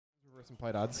Some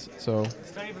plate odds, so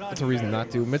that's a reason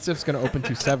not to. Mitseff's going to open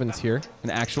 2 sevens here.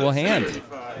 An actual hand.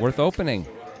 Worth opening.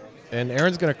 And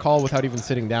Aaron's going to call without even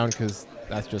sitting down because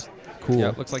that's just cool. Yeah,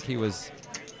 it looks like he was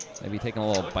maybe taking a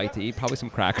little bite to eat. Probably some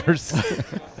crackers.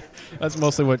 That's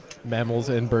mostly what mammals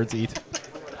and birds eat.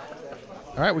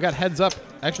 All right, we got heads up.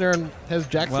 Action Aaron has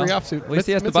Jack 3 offsuit. At least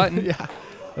he has the button. Yeah,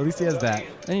 at least he has that.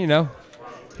 And you know,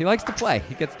 he likes to play.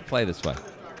 He gets to play this way.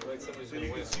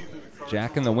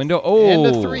 Jack in the window. Oh, and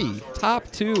a 3. Top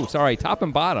 2. Sorry, top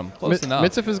and bottom. Close enough.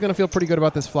 Mitseff is going to feel pretty good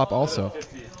about this flop also.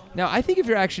 Now, I think if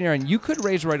you're Action Aaron, you could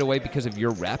raise right away because of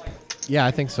your rep. Yeah,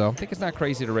 I think so. I think it's not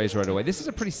crazy to raise right away. This is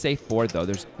a pretty safe board, though.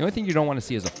 The only thing you don't want to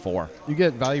see is a 4. You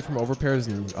get value from overpairs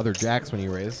and other jacks when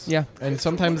you raise. Yeah. And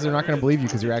sometimes they're not going to believe you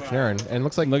because you're Action Aaron. And it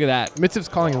looks like look at that. Mitseff's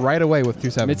calling right away with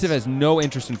 2 sevens. Mitseff has no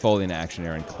interest in folding to Action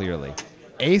Aaron, clearly.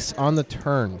 Ace on the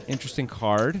turn. Interesting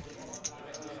card.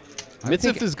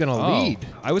 Mitseff is going to lead.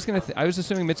 I was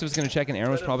assuming Mitseff was going to check, and Aaron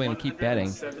was probably going to keep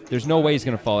betting. There's no way he's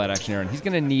going to fall that Action Aaron. He's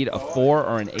going to need a 4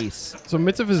 or an ace. So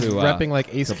Mitseff is repping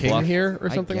like Ace King here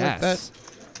or something like that,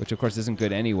 which of course isn't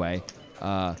good anyway.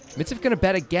 Mitseff going to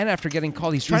bet again after getting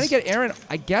called. He's trying to get Aaron,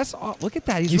 I guess. Oh, look at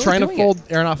that. He's really trying to fold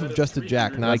it. Aaron off of just a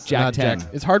jack, not like Jack 10.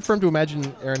 It's hard for him to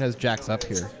imagine Aaron has jacks up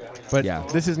here. But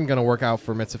this isn't going to work out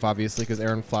for Mitseff, obviously, because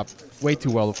Aaron flopped way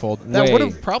too well to fold. That would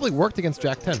have probably worked against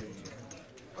Jack 10.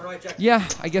 Yeah,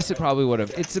 I guess it probably would have.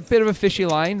 It's a bit of a fishy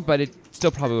line, but it still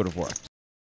probably would have worked.